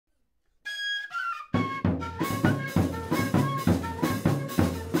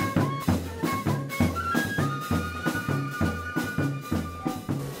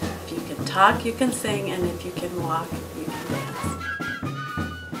talk, you can sing, and if you can walk, you can dance.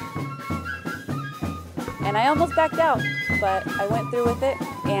 And I almost backed out, but I went through with it,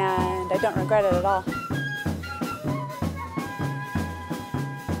 and I don't regret it at all.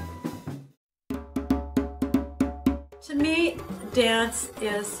 To me, dance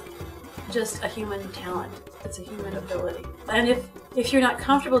is just a human talent. It's a human ability. And if you're not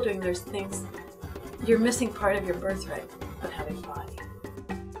comfortable doing those things, you're missing part of your birthright of having a body.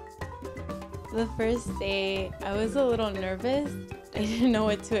 The first day, I was a little nervous. I didn't know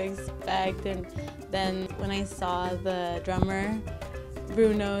what to expect, and then when I saw the drummer,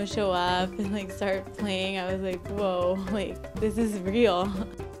 Bruno, show up and like start playing, I was like, whoa, like this is real.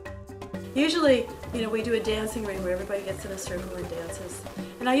 Usually, we do a dancing ring where everybody gets in a circle and dances.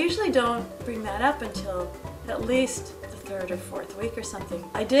 And I usually don't bring that up until at least the third or fourth week or something.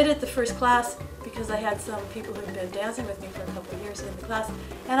 I did it the first class because I had some people who'd been dancing with me for a couple of years in the class.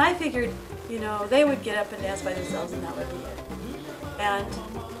 And I figured, they would get up and dance by themselves and that would be it. And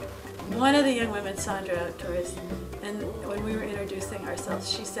one of the young women, Sandra Torres, and when we were introducing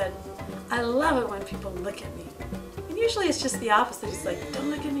ourselves, she said, "I love it when people look at me." And usually it's just the opposite. It's like, "Don't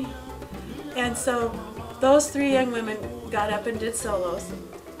look at me." And so those three young women got up and did solos.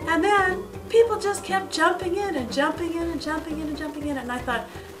 And then people just kept jumping in and jumping in and jumping in and jumping in. And I thought,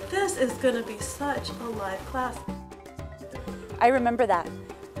 this is going to be such a live class. I remember that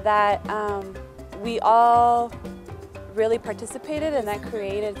we all really participated, and that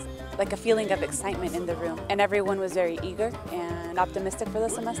created like a feeling of excitement in the room. And everyone was very eager and optimistic for the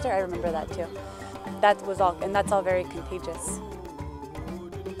semester. I remember that too. That's all very contagious.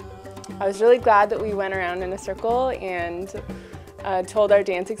 I was really glad that we went around in a circle and told our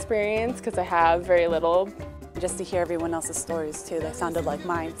dance experience, because I have very little. Just to hear everyone else's stories too, that sounded like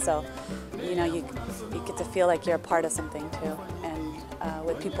mine. So, you get to feel like you're a part of something too, and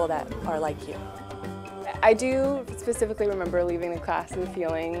with people that are like you. I do specifically remember leaving the class and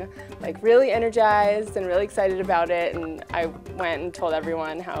feeling like really energized and really excited about it, and I went and told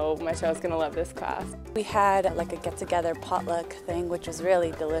everyone how much I was going to love this class. We had like a get-together potluck thing, which was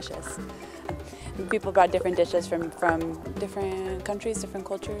really delicious. People brought different dishes from different countries, different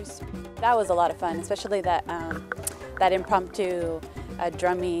cultures. That was a lot of fun, especially that impromptu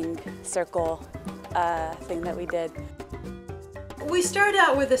drumming circle thing that we did. We start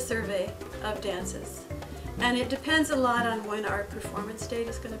out with a survey of dances, and it depends a lot on when our performance date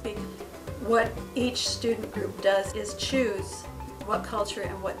is going to be. What each student group does is choose what culture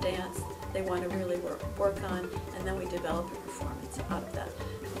and what dance they want to really work on, and then we develop a performance out of that.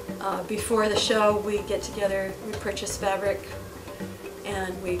 Before the show, we get together, we purchase fabric,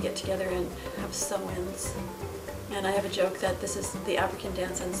 and we get together and have sew-ins. And I have a joke that this is the African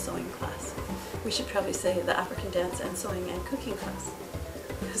dance and sewing class. We should probably say the African dance and sewing and cooking class,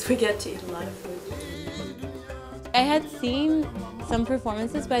 because we get to eat a lot of food. I had seen some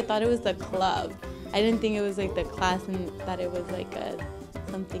performances, but I thought it was the club. I didn't think it was like the class, and that it was like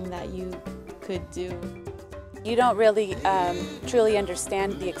something that you could do. You don't really truly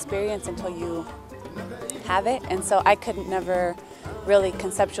understand the experience until you have it, and so I could never really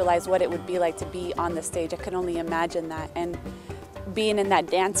conceptualize what it would be like to be on the stage. I could only imagine that, and being in that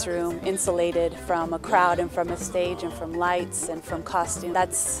dance room, insulated from a crowd and from a stage and from lights and from costume,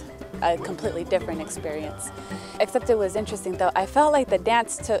 that's a completely different experience. Except it was interesting though, I felt like the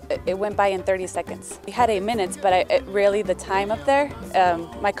dance it went by in 30 seconds. We had 8 minutes, but really the time up there,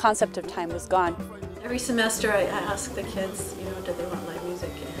 my concept of time was gone. Every semester I ask the kids, do they want live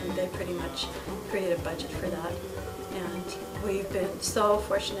music, and they pretty much create a budget for that. And we've been so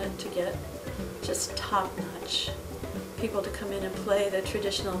fortunate to get just top-notch people to come in and play the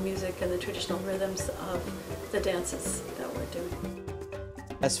traditional music and the traditional rhythms of the dances that we're doing.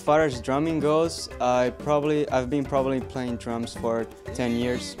 As far as drumming goes, I've been playing drums for 10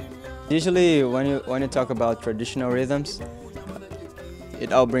 years. Usually when you talk about traditional rhythms,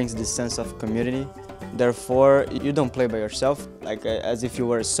 it all brings this sense of community. Therefore, you don't play by yourself, like as if you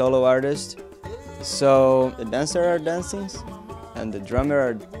were a solo artist. So the dancers are dancing and the drummer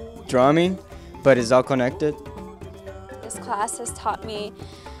are drumming, but it's all connected. This class has taught me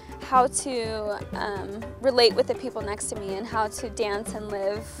how to relate with the people next to me and how to dance and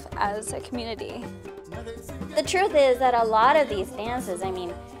live as a community. The truth is that a lot of these dances,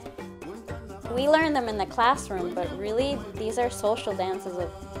 we learn them in the classroom, but really these are social dances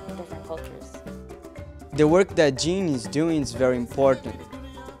of different cultures. The work that Jean is doing is very important,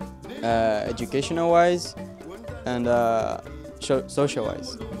 educational-wise and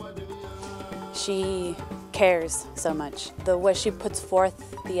social-wise. She cares so much. The way she puts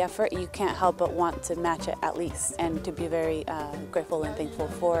forth the effort, you can't help but want to match it at least, and to be very grateful and thankful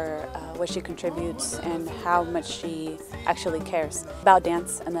for what she contributes and how much she actually cares about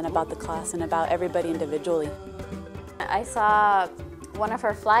dance and then about the class and about everybody individually. I saw one of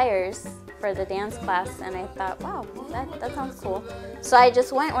her flyers for the dance class and I thought, wow, that sounds cool. So I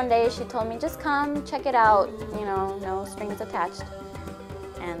just went one day. She told me, just come check it out, you know, no strings attached.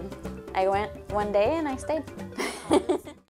 And I went one day and I stayed.